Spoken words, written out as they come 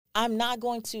I'm not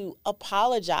going to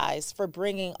apologize for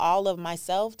bringing all of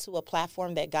myself to a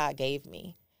platform that God gave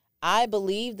me. I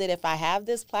believe that if I have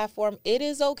this platform, it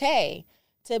is okay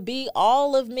to be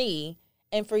all of me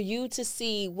and for you to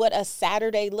see what a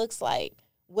Saturday looks like,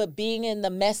 what being in the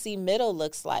messy middle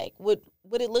looks like, what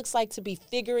it looks like to be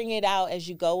figuring it out as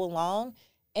you go along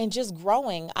and just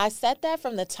growing. I said that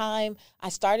from the time I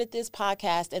started this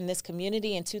podcast and this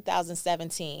community in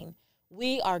 2017.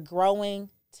 We are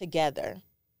growing together.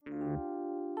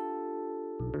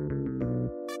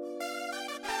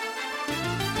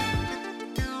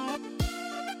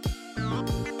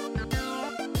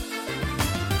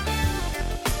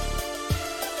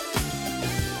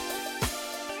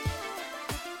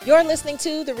 You're listening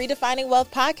to the Redefining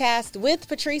Wealth podcast with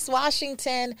Patrice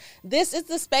Washington. This is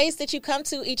the space that you come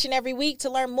to each and every week to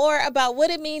learn more about what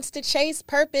it means to chase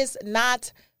purpose,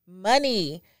 not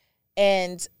money.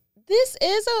 And this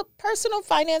is a personal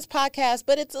finance podcast,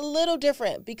 but it's a little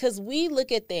different because we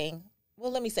look at things.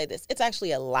 Well, let me say this. It's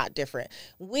actually a lot different.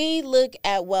 We look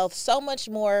at wealth so much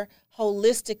more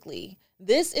holistically.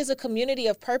 This is a community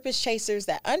of purpose chasers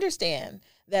that understand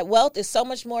that wealth is so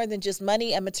much more than just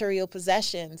money and material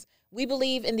possessions. We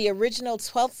believe in the original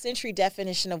 12th century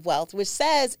definition of wealth, which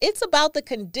says it's about the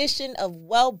condition of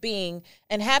well-being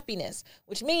and happiness,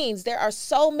 which means there are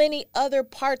so many other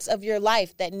parts of your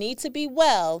life that need to be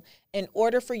well in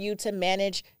order for you to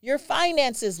manage your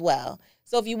finances well.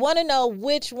 So if you want to know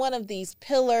which one of these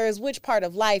pillars, which part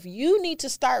of life you need to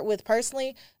start with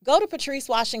personally, go to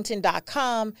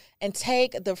patricewashington.com and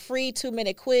take the free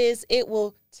 2-minute quiz. It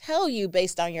will tell you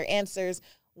based on your answers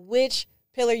which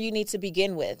pillar you need to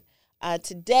begin with.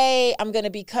 Today, I'm going to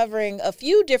be covering a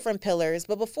few different pillars,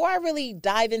 but before I really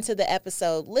dive into the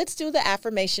episode, let's do the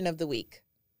affirmation of the week.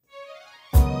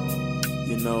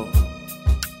 You know,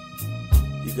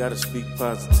 you got to speak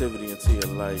positivity into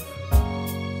your life.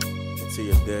 To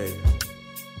your day.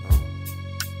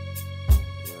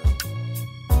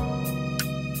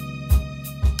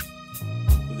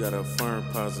 You gotta affirm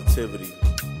positivity.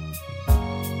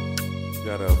 You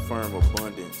gotta affirm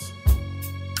abundance.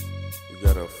 You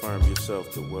gotta affirm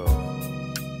yourself to wealth.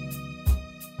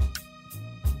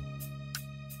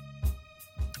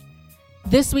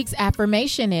 This week's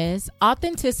affirmation is,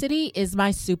 authenticity is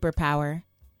my superpower.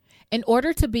 In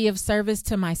order to be of service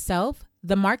to myself,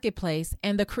 the marketplace,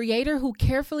 and the creator who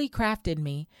carefully crafted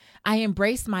me, I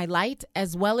embrace my light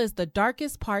as well as the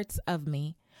darkest parts of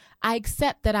me. I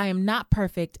accept that I am not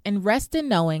perfect and rest in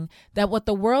knowing that what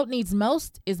the world needs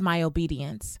most is my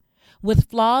obedience. With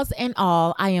flaws and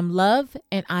all, I am loved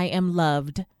and I am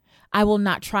loved. I will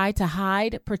not try to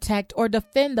hide, protect, or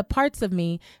defend the parts of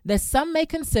me that some may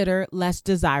consider less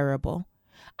desirable.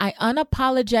 I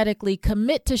unapologetically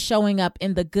commit to showing up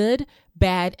in the good,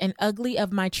 bad, and ugly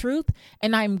of my truth,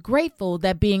 and I'm grateful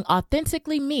that being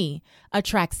authentically me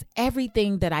attracts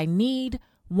everything that I need,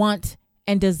 want,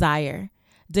 and desire.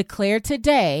 Declare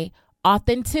today,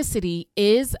 authenticity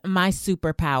is my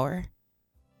superpower.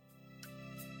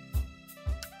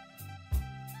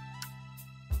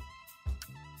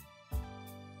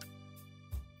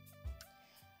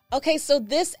 Okay, so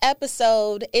this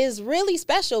episode is really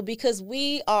special because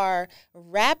we are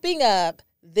wrapping up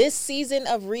this season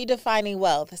of Redefining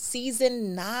Wealth,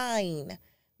 season 9.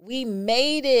 We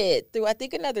made it through, I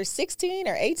think, another 16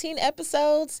 or 18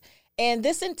 episodes. And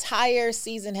this entire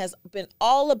season has been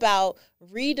all about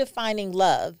redefining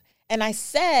love. And I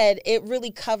said it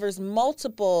really covers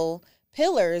multiple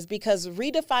pillars because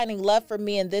redefining love for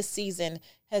me in this season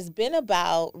has been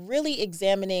about really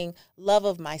examining love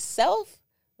of myself,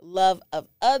 love of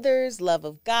others, love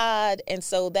of God. And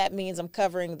so that means I'm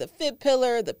covering the fit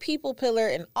pillar, the people pillar,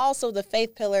 and also the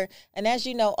faith pillar. And as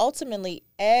you know, ultimately,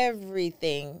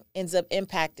 everything ends up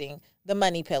impacting the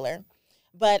money pillar.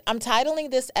 But I'm titling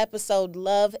this episode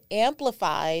Love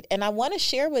Amplified, and I want to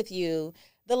share with you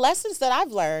the lessons that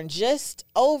I've learned just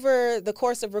over the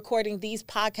course of recording these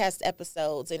podcast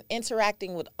episodes and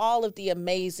interacting with all of the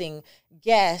amazing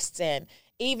guests and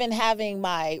even having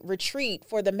my retreat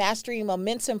for the Mastery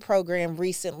Momentum program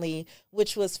recently,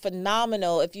 which was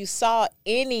phenomenal. If you saw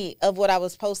any of what I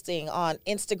was posting on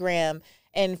Instagram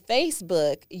and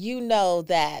Facebook, you know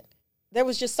that there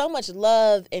was just so much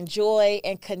love and joy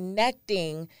and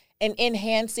connecting and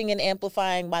enhancing and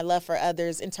amplifying my love for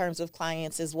others in terms of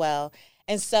clients as well.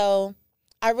 And so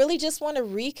I really just want to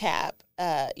recap,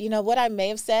 what I may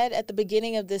have said at the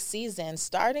beginning of this season,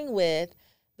 starting with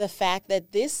the fact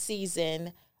that this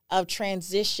season of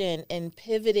transition and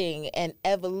pivoting and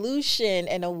evolution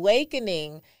and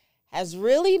awakening has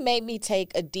really made me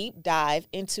take a deep dive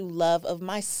into love of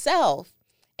myself.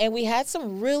 And we had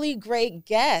some really great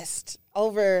guests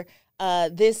over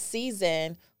this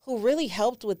season who really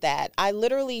helped with that. I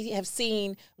literally have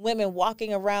seen women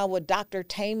walking around with Dr.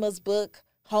 Tama's book,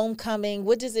 Homecoming.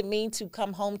 What does it mean to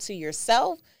come home to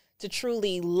yourself, to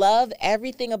truly love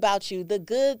everything about you, the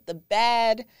good, the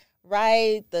bad,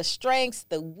 right? The strengths,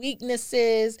 the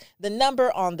weaknesses, the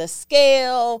number on the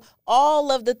scale,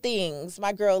 all of the things.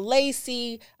 My girl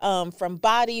Lacey from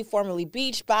Body, formerly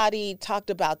Beach Body, talked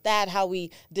about that, how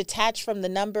we detach from the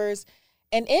numbers.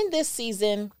 And in this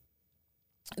season,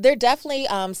 there are definitely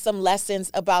some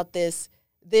lessons about this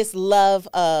love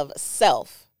of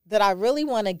self that I really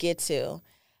want to get to.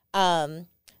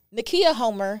 Nakia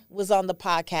Homer was on the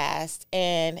podcast,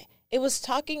 and it was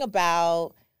talking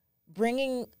about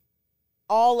bringing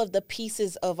all of the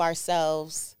pieces of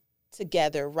ourselves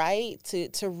together, right?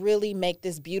 To really make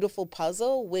this beautiful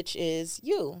puzzle, which is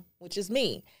you, which is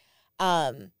me.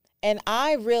 And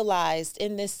I realized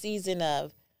in this season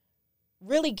of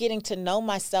really getting to know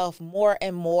myself more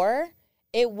and more,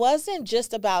 it wasn't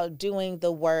just about doing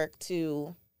the work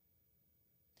to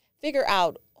figure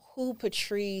out who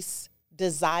Patrice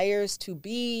desires to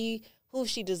be, who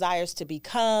she desires to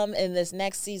become in this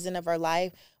next season of her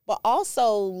life, but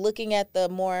also looking at the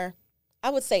more, I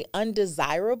would say,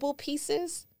 undesirable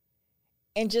pieces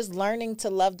and just learning to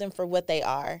love them for what they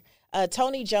are.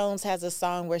 Toni Jones has a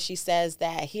song where she says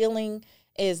that healing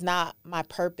is not my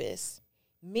purpose.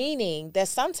 Meaning that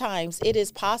sometimes it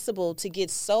is possible to get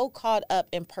so caught up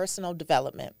in personal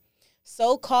development,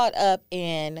 so caught up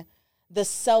in the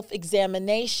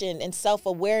self-examination and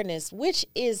self-awareness, which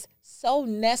is so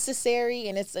necessary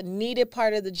and it's a needed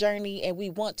part of the journey, and we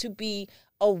want to be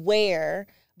aware,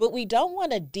 but we don't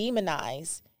want to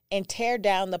demonize and tear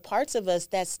down the parts of us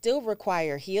that still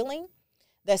require healing,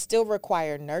 that still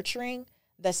require nurturing,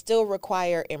 that still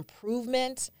require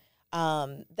improvement,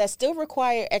 that still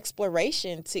require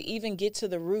exploration to even get to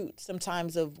the root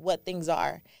sometimes of what things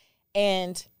are.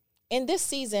 And in this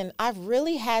season, I've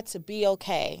really had to be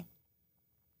okay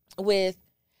with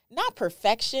not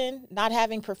perfection, not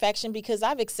having perfection, because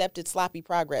I've accepted sloppy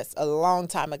progress a long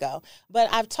time ago. But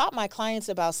I've taught my clients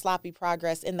about sloppy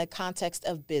progress in the context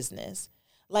of business,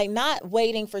 like not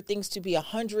waiting for things to be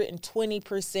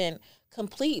 120%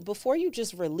 complete before you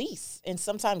just release and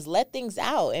sometimes let things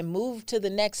out and move to the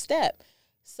next step.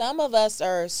 Some of us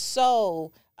are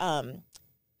so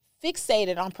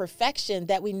fixated on perfection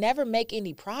that we never make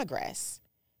any progress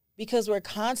because we're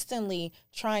constantly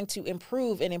trying to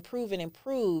improve and improve and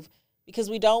improve because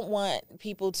we don't want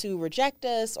people to reject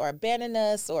us or abandon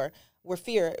us, or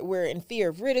we're in fear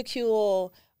of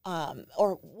ridicule,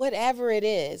 or whatever it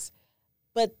is.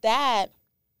 But that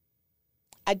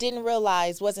I didn't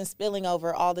realize wasn't spilling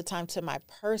over all the time to my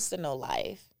personal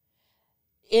life.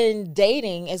 In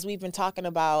dating, as we've been talking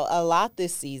about a lot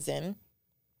this season,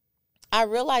 I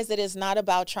realized that it's not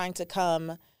about trying to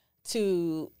come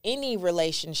to any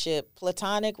relationship,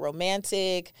 platonic,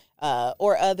 romantic,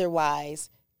 or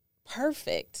otherwise,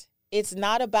 perfect. It's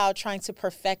not about trying to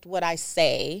perfect what I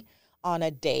say on a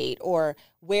date or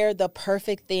wear the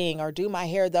perfect thing or do my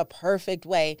hair the perfect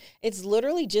way. It's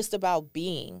literally just about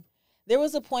being. There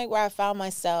was a point where I found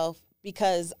myself,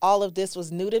 because all of this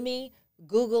was new to me,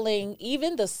 Googling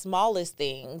even the smallest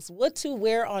things, what to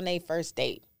wear on a first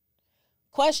date,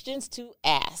 questions to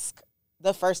ask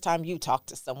the first time you talk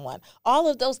to someone, all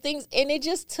of those things. And it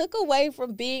just took away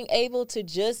from being able to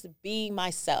just be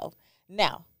myself.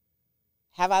 Now,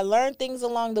 have I learned things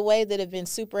along the way that have been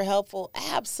super helpful?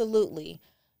 Absolutely.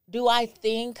 Do I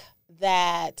think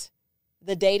that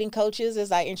the dating coaches,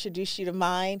 as I introduced you to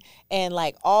mine, and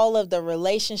like all of the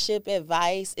relationship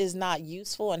advice is not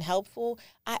useful and helpful?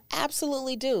 I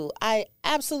absolutely do. I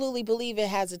absolutely believe it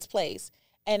has its place.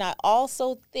 And I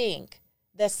also think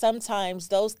that sometimes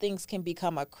those things can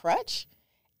become a crutch,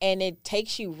 and it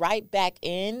takes you right back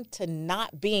into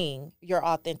not being your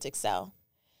authentic self.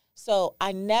 So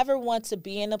I never want to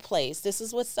be in a place, this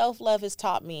is what self-love has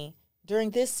taught me during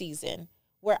this season,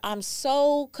 where I'm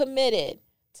so committed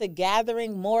to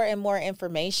gathering more and more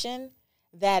information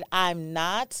that I'm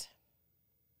not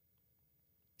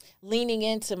leaning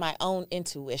into my own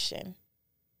intuition.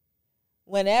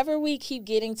 Whenever we keep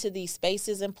getting to these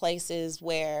spaces and places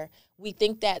where we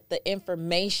think that the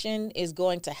information is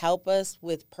going to help us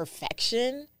with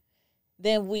perfection,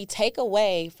 then we take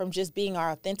away from just being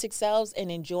our authentic selves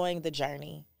and enjoying the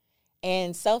journey.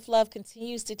 And self-love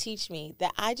continues to teach me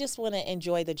that I just want to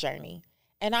enjoy the journey.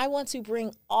 And I want to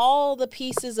bring all the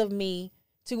pieces of me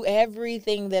to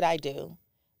everything that I do.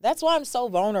 That's why I'm so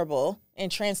vulnerable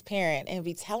and transparent and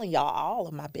be telling y'all all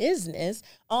of my business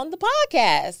on the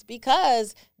podcast,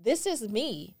 because this is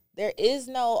me. There is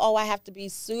no, I have to be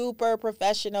super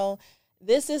professional.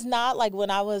 This is not like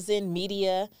when I was in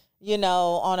media,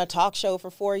 on a talk show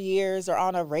for 4 years or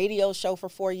on a radio show for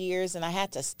 4 years, and I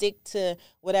had to stick to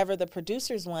whatever the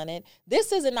producers wanted.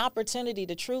 This is an opportunity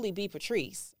to truly be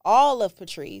Patrice, all of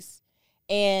Patrice.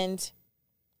 And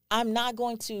I'm not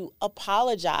going to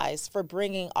apologize for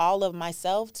bringing all of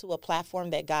myself to a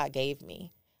platform that God gave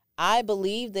me. I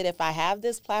believe that if I have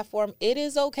this platform, it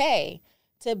is okay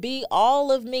to be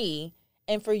all of me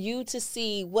and for you to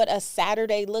see what a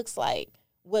Saturday looks like,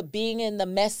 what being in the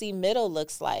messy middle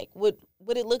looks like, what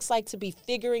it looks like to be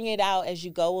figuring it out as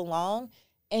you go along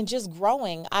and just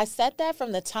growing. I said that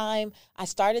from the time I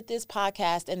started this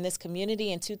podcast and this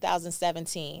community in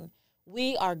 2017.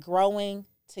 We are growing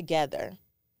together.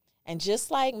 And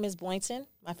just like Ms. Boynton,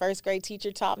 my first grade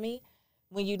teacher, taught me,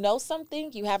 when you know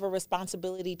something, you have a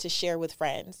responsibility to share with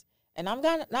friends. And I'm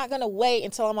not going to wait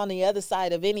until I'm on the other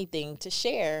side of anything to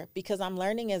share because I'm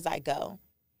learning as I go.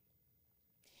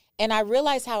 And I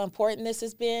realize how important this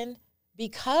has been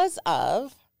because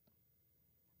of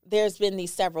there's been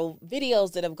these several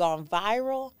videos that have gone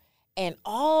viral and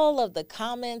all of the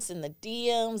comments and the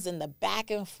DMs and the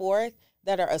back and forth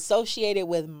that are associated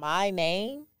with my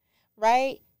name,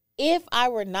 right? If I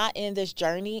were not in this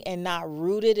journey and not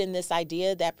rooted in this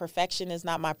idea that perfection is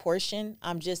not my portion,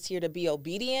 I'm just here to be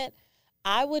obedient,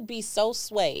 I would be so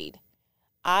swayed.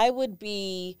 I would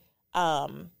be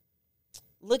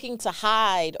looking to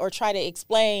hide or try to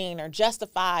explain or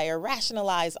justify or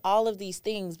rationalize all of these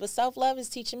things. But self-love is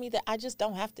teaching me that I just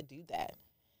don't have to do that.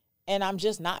 And I'm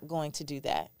just not going to do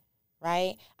that,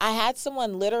 right? I had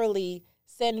someone literally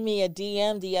send me a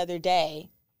DM the other day.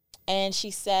 And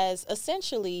she says,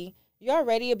 essentially, you're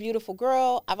already a beautiful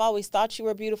girl. I've always thought you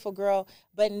were a beautiful girl.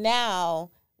 But now,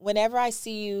 whenever I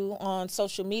see you on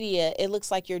social media, it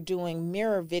looks like you're doing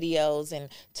mirror videos and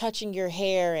touching your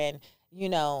hair and,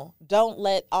 don't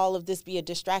let all of this be a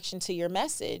distraction to your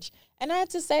message. And I have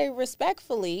to say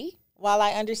respectfully, while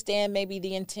I understand maybe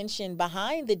the intention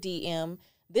behind the DM,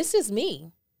 this is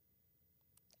me.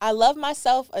 I love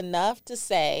myself enough to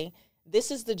say,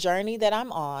 this is the journey that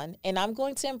I'm on, and I'm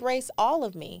going to embrace all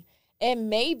of me.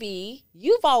 And maybe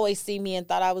you've always seen me and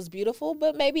thought I was beautiful,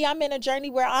 but maybe I'm in a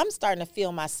journey where I'm starting to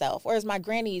feel myself, or as my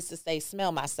granny used to say,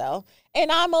 smell myself.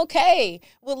 And I'm okay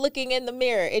with looking in the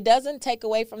mirror. It doesn't take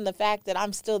away from the fact that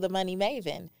I'm still the money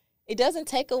maven. It doesn't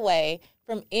take away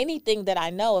from anything that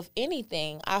I know. If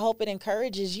anything, I hope it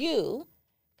encourages you,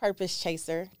 purpose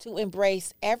chaser, to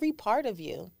embrace every part of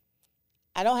you.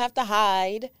 I don't have to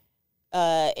hide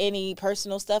any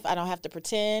personal stuff. I don't have to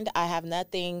pretend. I have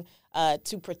nothing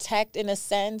to protect in a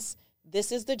sense.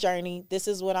 This is the journey. This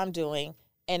is what I'm doing.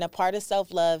 And a part of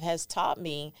self-love has taught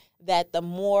me that the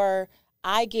more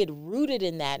I get rooted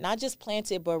in that, not just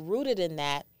planted, but rooted in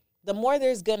that, the more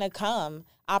there's going to come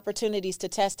opportunities to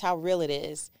test how real it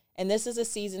is. And this is a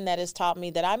season that has taught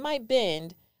me that I might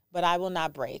bend, but I will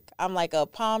not break. I'm like a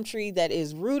palm tree that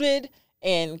is rooted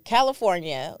in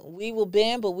California. We will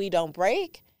bend, but we don't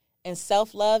break. And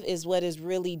self-love is what is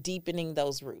really deepening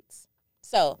those roots.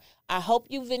 So I hope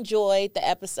you've enjoyed the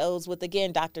episodes with,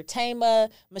 again, Dr. Tama,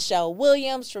 Michelle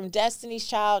Williams from Destiny's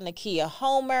Child, Nakia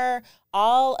Homer.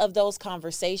 All of those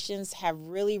conversations have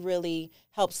really, really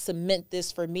helped cement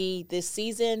this for me this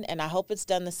season, and I hope it's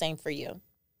done the same for you.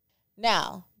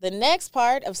 Now, the next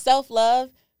part of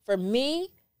self-love for me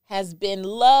has been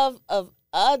love of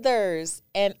others,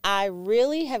 and I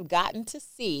really have gotten to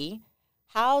see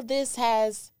how this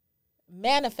has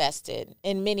manifested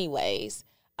in many ways.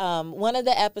 One of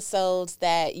the episodes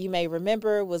that you may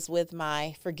remember was with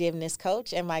my forgiveness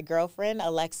coach and my girlfriend,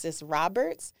 Alexis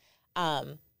Roberts.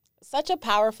 Such a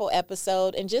powerful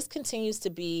episode, and just continues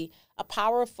to be a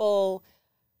powerful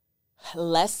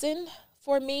lesson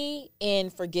for me in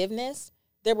forgiveness.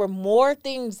 There were more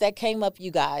things that came up,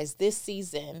 you guys, this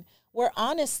season where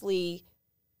honestly,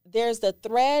 there's the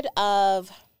thread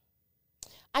of,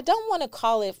 I don't want to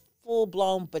call it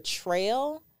full-blown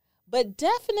betrayal, but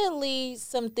definitely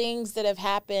some things that have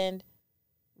happened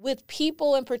with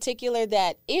people in particular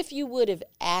that if you would have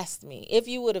asked me, if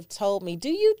you would have told me, do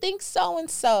you think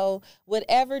so-and-so would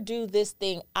ever do this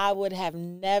thing, I would have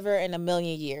never in a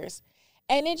million years.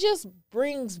 And it just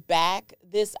brings back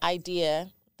this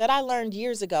idea that I learned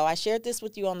years ago. I shared this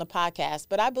with you on the podcast,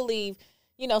 but I believe,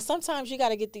 sometimes you got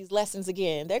to get these lessons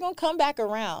again. They're going to come back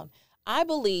around. I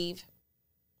believe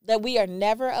that we are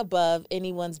never above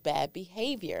anyone's bad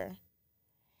behavior.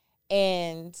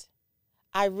 And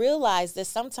I realized that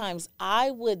sometimes I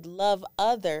would love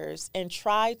others and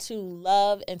try to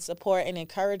love and support and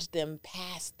encourage them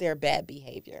past their bad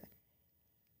behavior.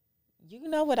 You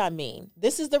know what I mean.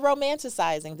 This is the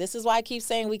romanticizing. This is why I keep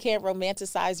saying we can't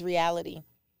romanticize reality,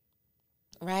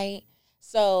 right?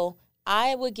 So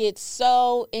I would get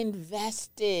so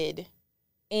invested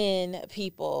in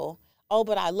people. Oh,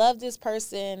 but I love this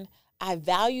person. I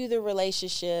value the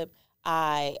relationship.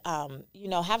 I,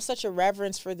 have such a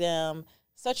reverence for them,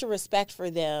 such a respect for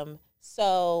them.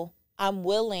 So I'm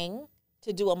willing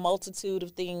to do a multitude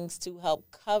of things to help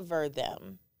cover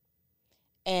them.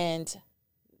 And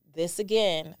this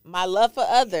again, my love for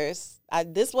others,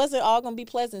 this wasn't all going to be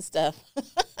pleasant stuff.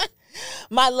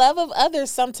 My love of others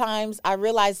sometimes, I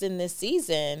realized in this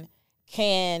season,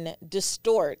 can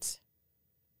distort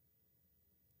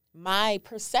my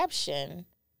perception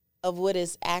of what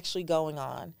is actually going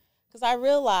on. Because I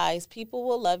realize people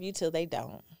will love you till they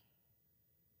don't.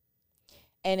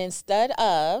 And instead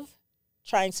of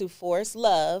trying to force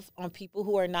love on people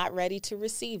who are not ready to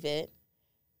receive it,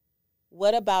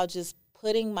 what about just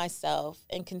putting myself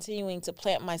and continuing to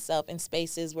plant myself in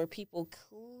spaces where people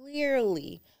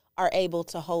clearly are able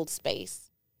to hold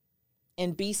space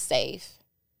and be safe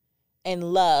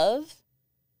and love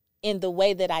in the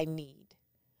way that I need?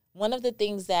 One of the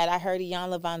things that I heard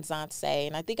Iyanla Vanzant say,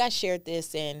 and I think I shared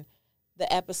this in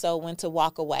the episode When to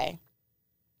Walk Away.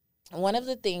 One of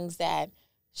the things that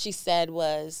she said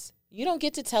was, you don't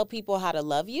get to tell people how to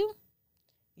love you.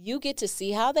 You get to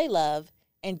see how they love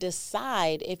and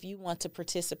decide if you want to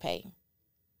participate.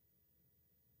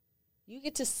 You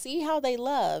get to see how they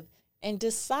love and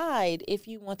decide if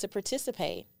you want to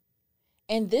participate.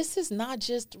 And this is not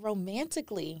just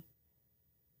romantically.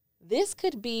 This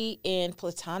could be in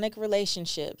platonic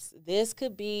relationships. This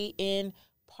could be in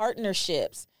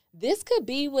partnerships. This could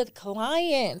be with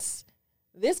clients.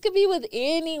 This could be with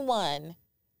anyone.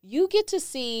 You get to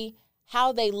see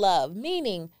how they love,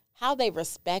 meaning how they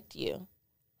respect you,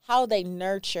 how they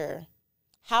nurture,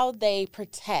 how they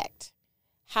protect,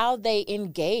 how they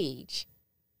engage.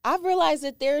 I've realized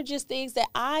that there are just things that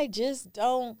I just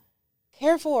don't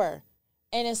care for.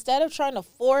 And instead of trying to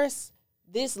force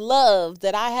this love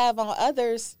that I have on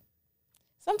others,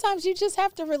 sometimes you just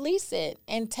have to release it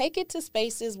and take it to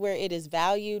spaces where it is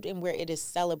valued and where it is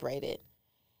celebrated.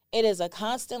 It is a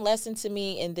constant lesson to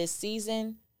me in this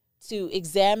season to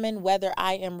examine whether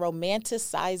I am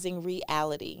romanticizing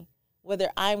reality, whether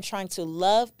I'm trying to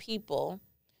love people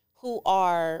who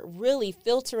are really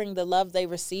filtering the love they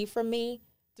receive from me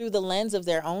through the lens of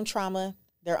their own trauma,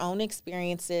 their own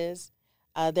experiences,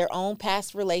 their own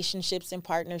past relationships and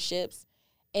partnerships,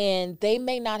 and they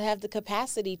may not have the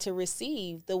capacity to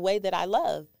receive the way that I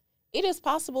love. It is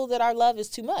possible that our love is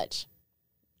too much,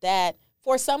 that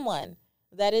for someone,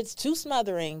 that it's too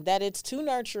smothering, that it's too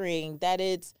nurturing, that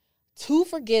it's too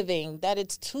forgiving, that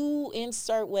it's too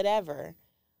insert whatever.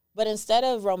 But instead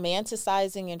of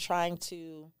romanticizing and trying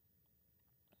to,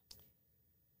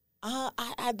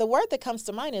 the word that comes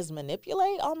to mind is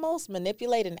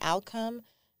manipulate an outcome,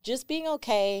 just being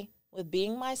okay with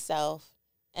being myself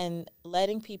and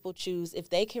letting people choose if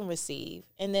they can receive.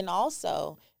 And then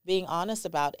also being honest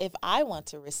about if I want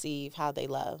to receive how they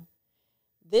love.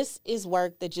 This is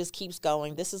work that just keeps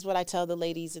going. This is what I tell the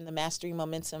ladies in the Mastery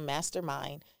Momentum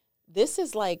Mastermind. This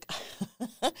is like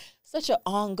such an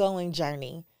ongoing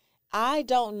journey. I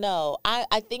don't know.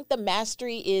 I think the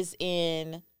mastery is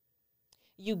in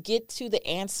you get to the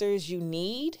answers you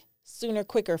need sooner,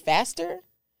 quicker, faster,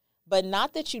 but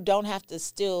not that you don't have to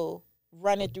still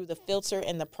run it through the filter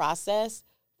and the process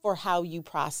for how you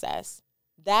process.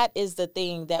 That is the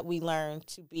thing that we learn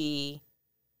to be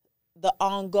the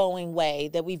ongoing way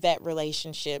that we vet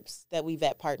relationships, that we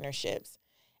vet partnerships.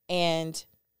 And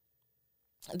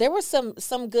there were some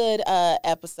good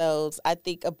episodes, I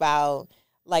think, about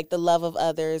like the love of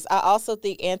others. I also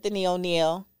think Anthony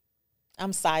O'Neill,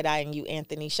 I'm side-eyeing you,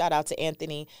 Anthony. Shout out to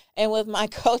Anthony. And with my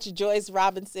coach, Joyce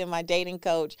Robinson, my dating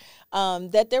coach,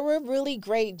 that there were really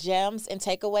great gems and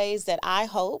takeaways that I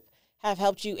hope have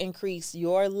helped you increase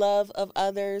your love of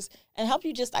others and help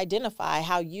you just identify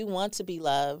how you want to be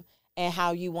loved and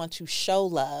how you want to show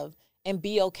love and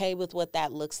be okay with what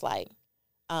that looks like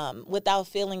without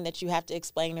feeling that you have to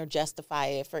explain or justify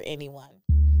it for anyone.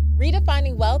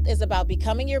 Redefining Wealth is about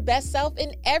becoming your best self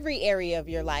in every area of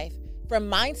your life. From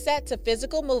mindset to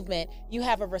physical movement, you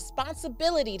have a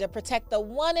responsibility to protect the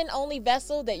one and only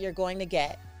vessel that you're going to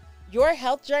get. Your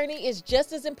health journey is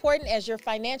just as important as your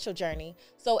financial journey.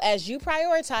 So as you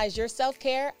prioritize your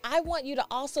self-care, I want you to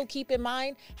also keep in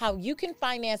mind how you can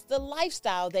finance the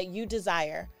lifestyle that you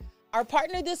desire. Our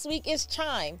partner this week is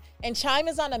Chime, and Chime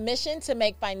is on a mission to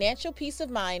make financial peace of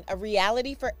mind a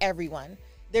reality for everyone.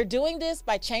 They're doing this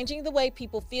by changing the way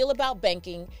people feel about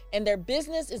banking, and their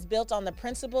business is built on the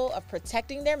principle of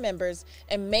protecting their members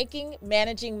and making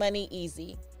managing money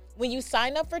easy. When you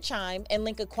sign up for Chime and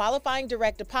link a qualifying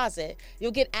direct deposit,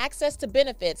 you'll get access to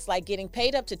benefits like getting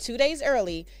paid up to 2 days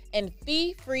early and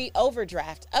fee-free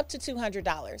overdraft up to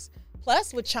 $200.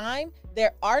 Plus, with Chime,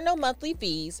 there are no monthly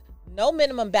fees, no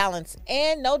minimum balance,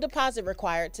 and no deposit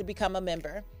required to become a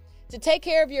member. To take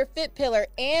care of your fit pillar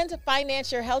and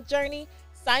finance your health journey,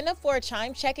 sign up for a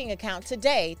Chime checking account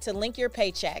today to link your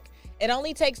paycheck. It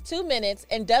only takes 2 minutes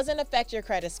and doesn't affect your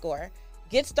credit score.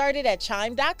 Get started at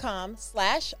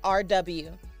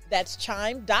chime.com/RW. That's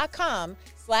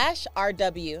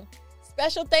chime.com/RW.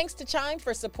 Special thanks to Chime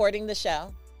for supporting the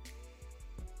show.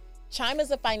 Chime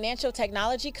is a financial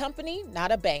technology company,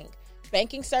 not a bank.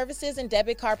 Banking services and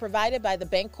debit card provided by the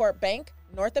Bancorp Bank,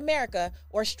 North America,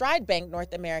 or Stride Bank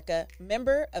North America,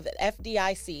 member of the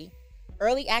FDIC.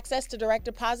 Early access to direct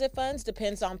deposit funds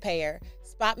depends on payer.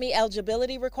 SpotMe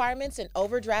eligibility requirements and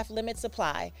overdraft limits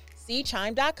apply. See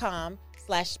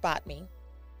chime.com/spotme.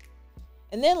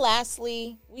 And then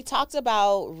lastly, we talked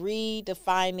about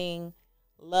redefining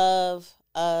love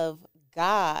of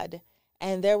God.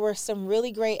 And there were some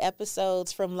really great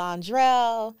episodes from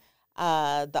Londrell,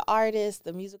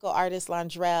 the musical artist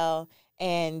Londrell,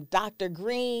 and Dr.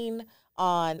 Green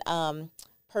on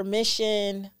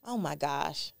permission. Oh my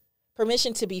gosh.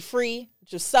 Permission to be free,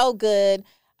 which was so good.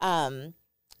 And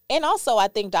also, I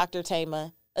think Dr.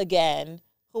 Tama, again,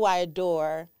 who I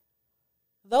adore.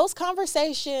 Those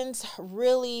conversations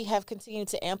really have continued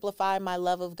to amplify my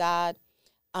love of God.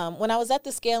 When I was at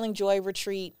the Scaling Joy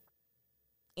retreat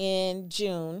in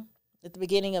June, at the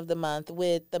beginning of the month,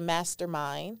 with the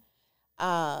mastermind,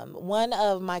 one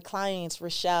of my clients,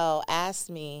 Rochelle, asked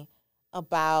me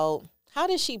about how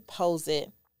did she pose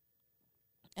it.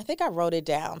 I think I wrote it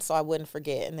down so I wouldn't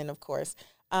forget. And then, of course,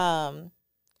 the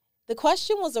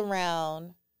question was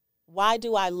around, why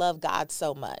do I love God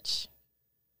so much?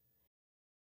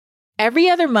 Every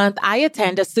other month, I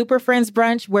attend a Super Friends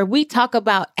brunch where we talk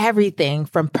about everything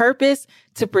from purpose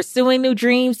to pursuing new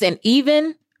dreams and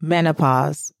even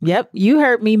menopause. Yep, you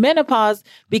heard me, menopause,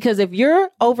 because if you're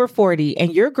over 40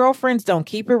 and your girlfriends don't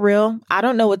keep it real, I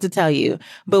don't know what to tell you.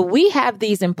 But we have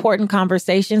these important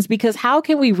conversations because how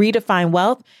can we redefine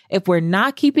wealth if we're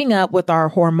not keeping up with our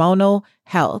hormonal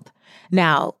health?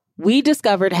 Now, we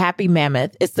discovered Happy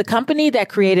Mammoth. It's the company that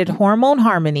created Hormone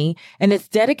Harmony, and it's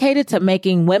dedicated to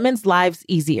making women's lives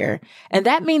easier. And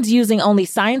that means using only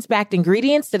science-backed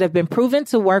ingredients that have been proven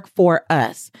to work for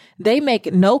us. They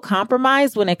make no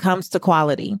compromise when it comes to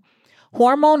quality.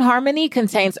 Hormone Harmony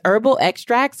contains herbal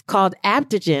extracts called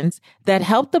adaptogens that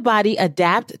help the body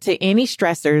adapt to any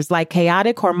stressors like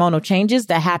chaotic hormonal changes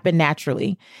that happen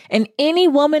naturally. And any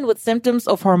woman with symptoms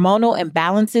of hormonal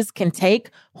imbalances can take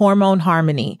Hormone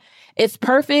Harmony. It's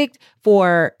perfect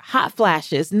for hot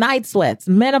flashes, night sweats,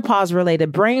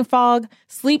 menopause-related brain fog,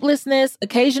 sleeplessness,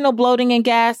 occasional bloating and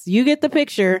gas. You get the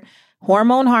picture.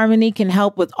 Hormone Harmony can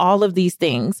help with all of these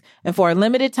things. And for a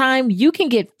limited time, you can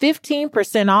get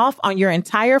 15% off on your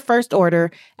entire first order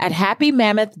at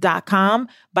happymammoth.com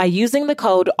by using the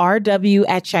code RW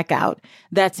at checkout.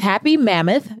 That's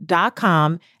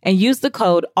happymammoth.com and use the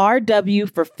code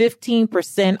RW for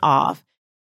 15% off.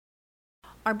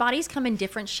 Our bodies come in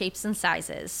different shapes and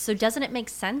sizes, so doesn't it make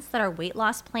sense that our weight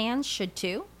loss plans should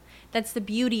too? That's the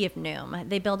beauty of Noom.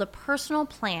 They build a personal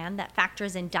plan that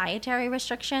factors in dietary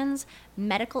restrictions,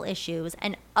 medical issues,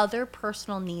 and other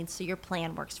personal needs so your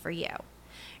plan works for you.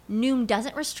 Noom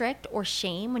doesn't restrict or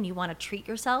shame when you want to treat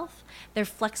yourself. Their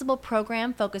flexible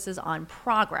program focuses on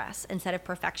progress instead of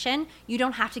perfection. You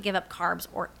don't have to give up carbs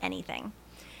or anything.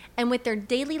 And with their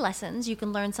daily lessons, you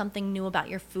can learn something new about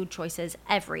your food choices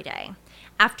every day.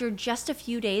 After just a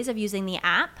few days of using the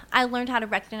app, I learned how to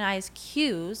recognize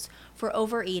cues for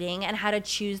overeating and how to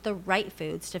choose the right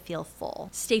foods to feel full.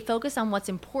 Stay focused on what's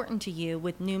important to you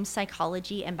with Noom's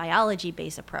psychology and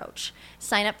biology-based approach.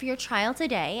 Sign up for your trial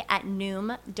today at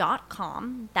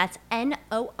Noom.com. That's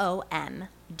Noom.com.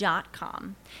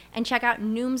 And check out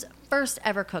Noom's first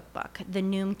ever cookbook, The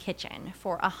Noom Kitchen,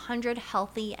 for 100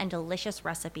 healthy and delicious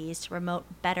recipes to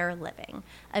promote better living.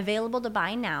 Available to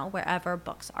buy now wherever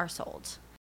books are sold.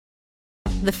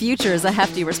 The future is a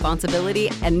hefty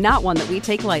responsibility and not one that we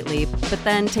take lightly. But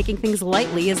then taking things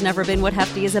lightly has never been what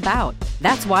Hefty is about.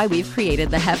 That's why we've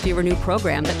created the Hefty Renew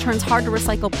program that turns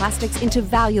hard-to-recycle plastics into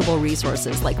valuable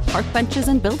resources like park benches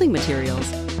and building materials.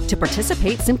 To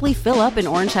participate, simply fill up an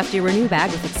orange Hefty Renew bag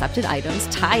with accepted items,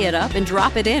 tie it up, and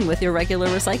drop it in with your regular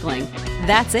recycling.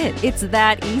 That's it. It's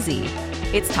that easy.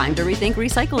 It's time to rethink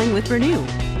recycling with Renew.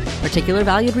 Particular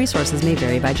valued resources may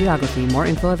vary by geography. More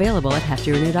info available at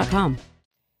heftyrenew.com.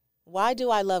 Why do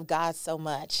I love God so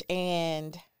much?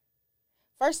 And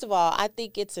first of all, I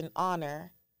think it's an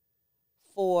honor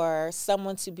for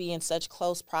someone to be in such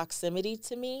close proximity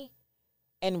to me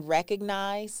and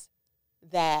recognize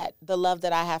that the love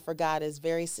that I have for God is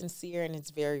very sincere and it's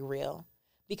very real.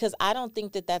 Because I don't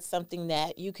think that that's something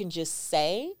that you can just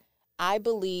say. I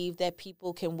believe that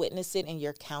people can witness it in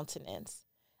your countenance.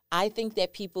 I think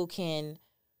that people can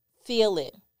feel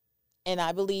it. And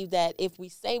I believe that if we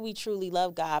say we truly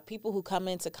love God, people who come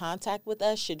into contact with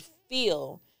us should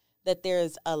feel that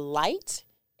there's a light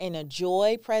and a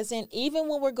joy present, even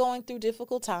when we're going through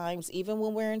difficult times, even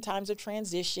when we're in times of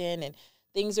transition and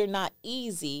things are not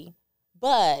easy.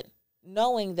 But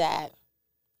knowing that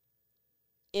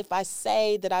if I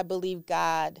say that I believe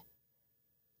God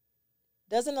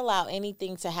doesn't allow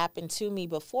anything to happen to me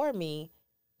before me,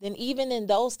 then even in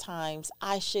those times,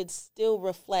 I should still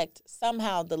reflect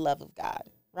somehow the love of God,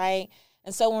 right?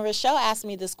 And so when Rochelle asked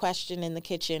me this question in the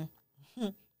kitchen,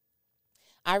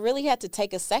 I really had to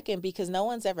take a second because no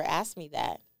one's ever asked me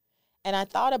that. And I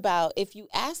thought about, if you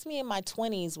asked me in my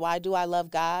 20s, why do I love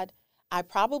God? I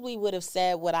probably would have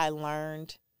said what I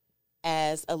learned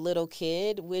as a little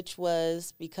kid, which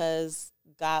was because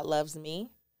God loves me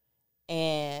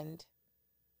and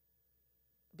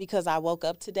because I woke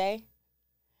up today.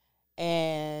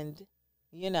 And,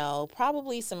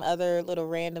 probably some other little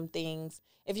random things.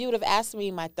 If you would have asked me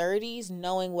in my 30s,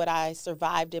 knowing what I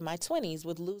survived in my 20s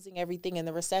with losing everything in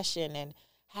the recession and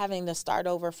having to start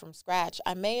over from scratch,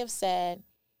 I may have said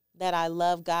that I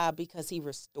love God because he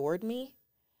restored me.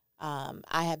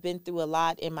 I have been through a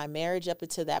lot in my marriage up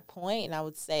until that point, and I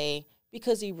would say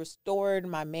because he restored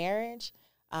my marriage.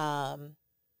 And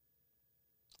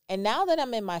now that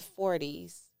I'm in my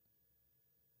 40s,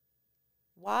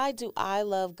 why do I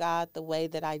love God the way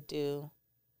that I do?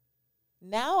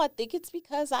 Now I think it's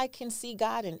because I can see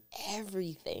God in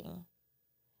everything.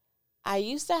 I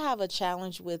used to have a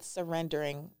challenge with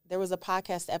surrendering. There was a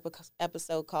podcast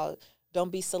episode called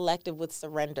Don't Be Selective with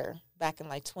Surrender back in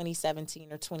like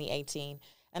 2017 or 2018.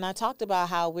 And I talked about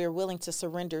how we're willing to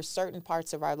surrender certain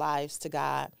parts of our lives to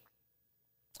God.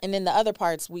 And then the other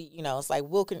parts, it's like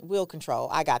will control.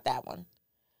 I got that one.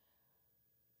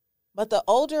 But the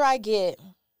older I get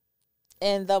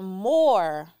and the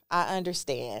more I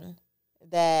understand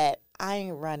that I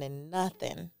ain't running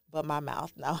nothing but my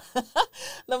mouth. No,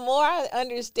 the more I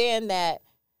understand that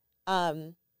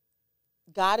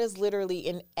God is literally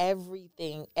in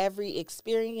everything, every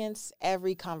experience,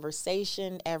 every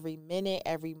conversation, every minute,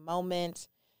 every moment,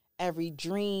 every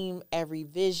dream, every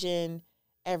vision,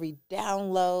 every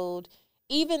download.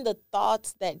 Even the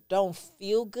thoughts that don't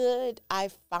feel good, I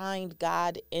find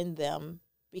God in them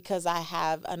because I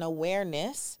have an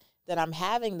awareness that I'm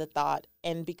having the thought,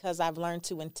 and because I've learned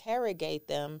to interrogate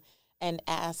them and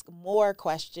ask more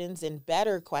questions and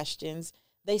better questions,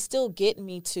 they still get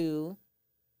me to,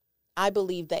 I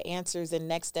believe, the answers and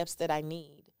next steps that I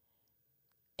need.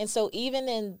 And so even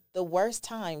in the worst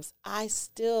times, I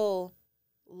still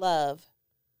love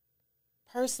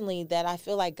personally that I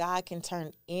feel like God can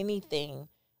turn anything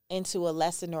into a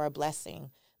lesson or a blessing.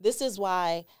 This is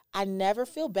why I never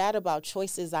feel bad about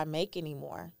choices I make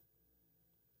anymore.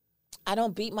 I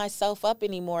don't beat myself up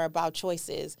anymore about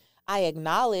choices. I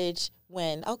acknowledge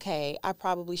when, okay, I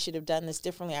probably should have done this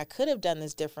differently. I could have done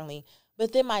this differently.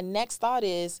 But then my next thought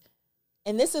is,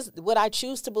 and this is what I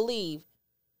choose to believe,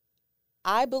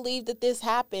 I believe that this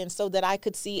happened so that I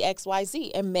could see X, Y,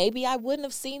 Z. And maybe I wouldn't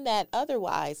have seen that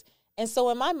otherwise. And so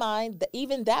in my mind,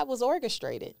 even that was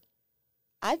orchestrated.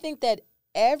 I think that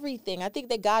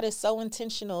God is so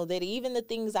intentional that even the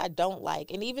things I don't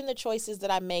like and even the choices that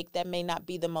I make that may not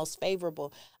be the most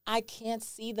favorable, I can't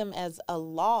see them as a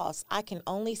loss. I can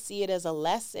only see it as a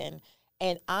lesson.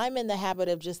 And I'm in the habit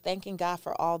of just thanking God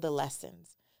for all the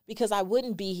lessons, because I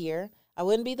wouldn't be here. I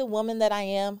wouldn't be the woman that I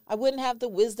am. I wouldn't have the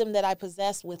wisdom that I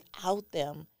possess without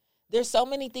them. There's so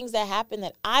many things that happen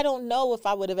that I don't know if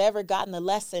I would have ever gotten the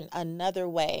lesson another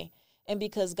way. And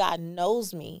because God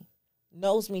knows me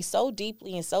so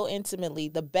deeply and so intimately,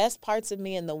 the best parts of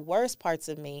me and the worst parts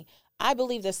of me, I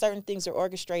believe that certain things are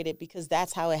orchestrated because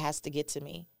that's how it has to get to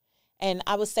me. And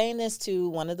I was saying this to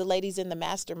one of the ladies in the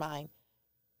mastermind.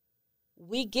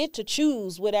 We get to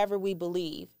choose whatever we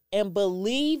believe. And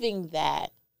believing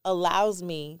that allows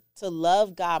me to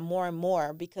love God more and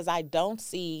more, because I don't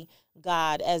see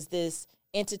God as this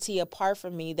entity apart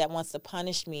from me that wants to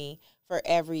punish me for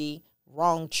every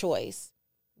wrong choice.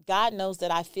 God knows that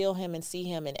I feel him and see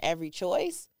him in every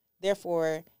choice.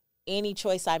 Therefore, any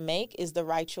choice I make is the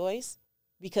right choice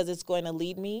because it's going to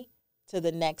lead me to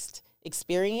the next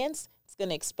experience. It's going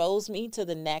to expose me to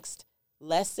the next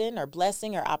lesson or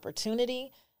blessing or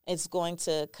opportunity. It's going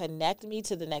to connect me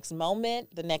to the next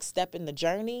moment, the next step in the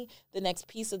journey, the next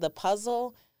piece of the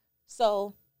puzzle.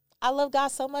 So I love God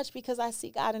so much because I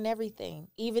see God in everything,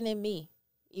 even in me,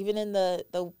 even in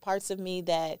the parts of me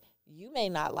that you may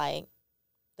not like,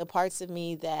 the parts of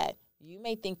me that you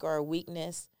may think are a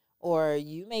weakness, or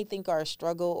you may think are a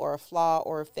struggle or a flaw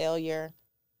or a failure.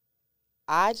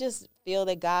 I just feel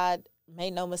that God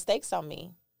made no mistakes on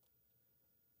me.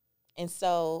 And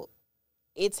so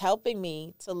it's helping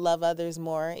me to love others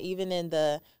more, even in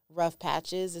the rough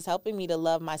patches. It's helping me to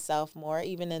love myself more,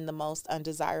 even in the most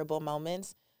undesirable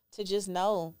moments, to just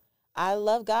know I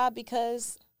love God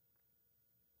because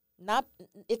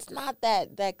it's not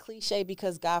that cliche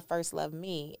because God first loved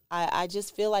me. I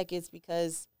just feel like it's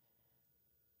because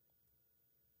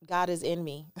God is in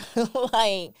me.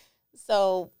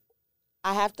 So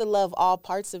I have to love all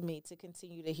parts of me to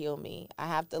continue to heal me. I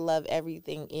have to love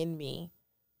everything in me,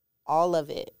 all of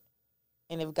it.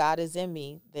 And if God is in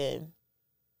me, then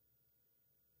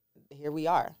here we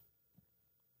are.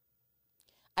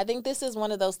 I think this is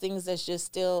one of those things that's just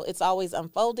still, it's always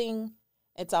unfolding.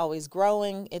 It's always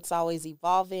growing. It's always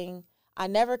evolving. I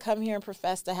never come here and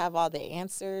profess to have all the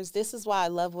answers. This is why I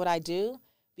love what I do,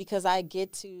 because I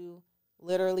get to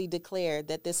literally declare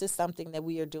that this is something that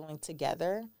we are doing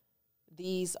together.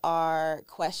 These are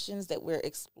questions that we're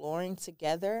exploring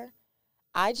together.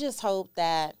 I just hope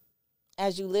that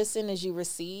as you listen, as you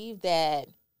receive, that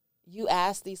you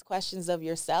ask these questions of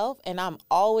yourself. And I'm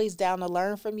always down to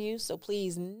learn from you. So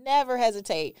please never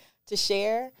hesitate to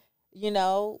share.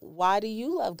 Why do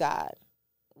you love God?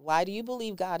 Why do you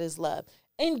believe God is love?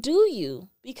 And do you?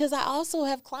 Because I also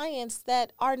have clients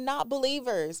that are not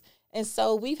believers. And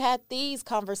so we've had these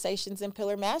conversations in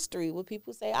Pillar Mastery where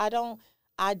people say, I don't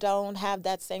have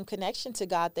that same connection to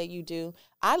God that you do.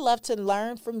 I love to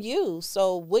learn from you.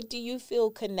 So what do you feel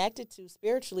connected to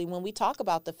spiritually when we talk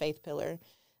about the faith pillar?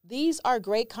 These are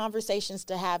great conversations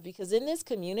to have because in this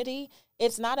community,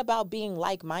 it's not about being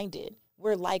like-minded.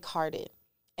 We're like-hearted.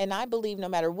 And I believe no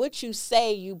matter what you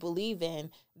say you believe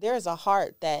in, there's a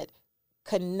heart that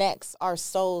connects our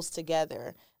souls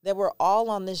together, that we're all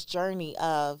on this journey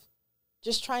of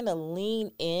just trying to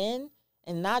lean in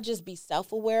and not just be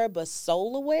self-aware, but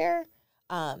soul-aware,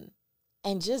 and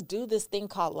just do this thing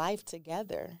called life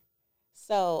together.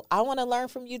 So I want to learn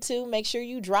from you too. Make sure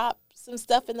you drop some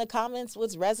stuff in the comments,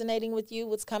 what's resonating with you,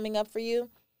 what's coming up for you.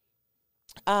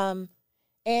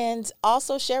 And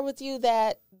also share with you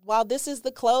that while this is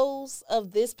the close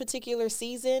of this particular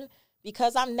season,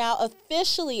 because I'm now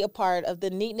officially a part of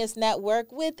the Neatness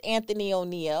Network with Anthony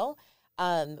O'Neill,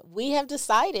 we have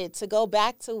decided to go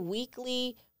back to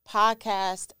weekly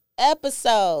podcast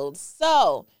episodes.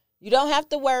 So you don't have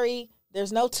to worry.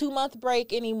 There's no 2-month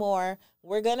break anymore.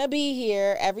 We're going to be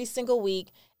here every single week.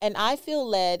 And I feel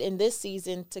led in this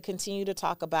season to continue to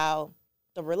talk about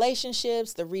the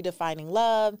relationships, the redefining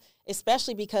love,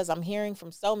 especially because I'm hearing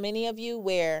from so many of you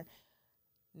where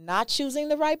not choosing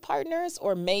the right partners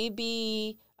or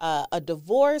maybe a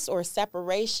divorce or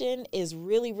separation is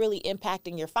really, really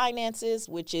impacting your finances,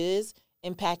 which is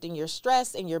impacting your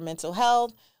stress and your mental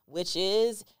health, which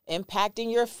is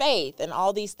impacting your faith. And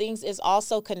all these things is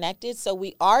also connected. So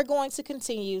we are going to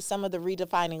continue some of the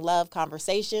redefining love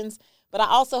conversations. But I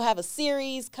also have a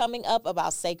series coming up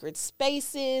about sacred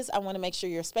spaces. I want to make sure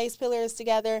your space pillar is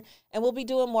together. And we'll be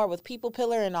doing more with people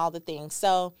pillar and all the things.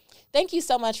 So thank you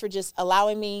so much for just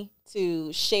allowing me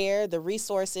to share the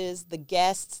resources, the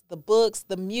guests, the books,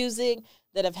 the music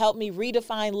that have helped me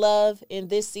redefine love in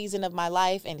this season of my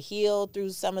life and heal through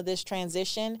some of this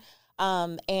transition.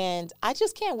 And I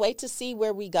just can't wait to see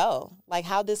where we go, like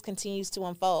how this continues to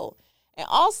unfold. And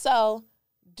also,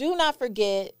 do not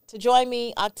forget to join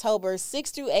me October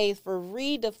 6th through 8th for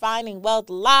Redefining Wealth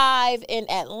Live in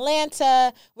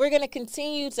Atlanta. We're going to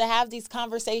continue to have these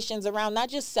conversations around not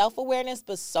just self-awareness,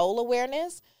 but soul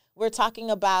awareness. We're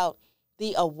talking about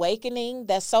the awakening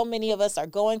that so many of us are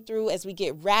going through as we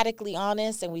get radically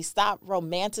honest and we stop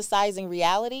romanticizing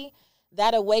reality.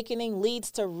 That awakening leads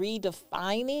to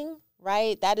redefining,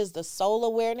 right? That is the soul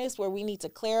awareness where we need to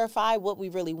clarify what we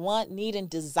really want, need, and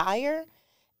desire.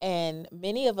 And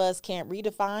many of us can't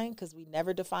redefine because we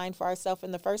never defined for ourselves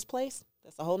in the first place.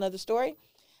 That's a whole nother story.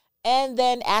 And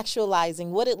then actualizing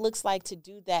what it looks like to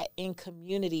do that in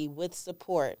community with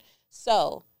support.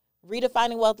 So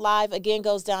Redefining Wealth Live, again,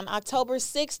 goes down October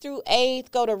 6th through 8th.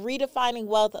 Go to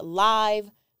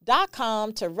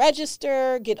redefiningwealthlive.com to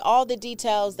register. Get all the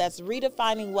details. That's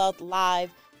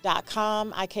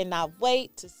redefiningwealthlive.com. I cannot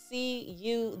wait to see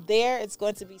you there. It's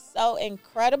going to be so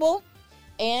incredible.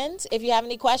 And if you have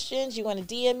any questions, you want to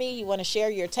DM me, you want to share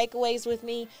your takeaways with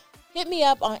me, hit me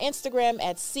up on Instagram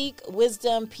at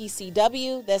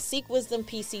SeekWisdomPCW. That's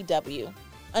SeekWisdomPCW.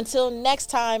 Until next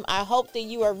time, I hope that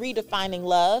you are redefining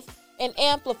love and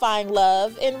amplifying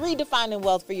love and redefining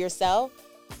wealth for yourself.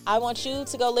 I want you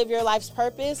to go live your life's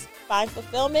purpose, find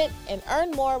fulfillment, and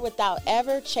earn more without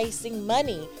ever chasing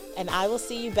money. And I will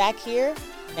see you back here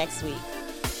next week.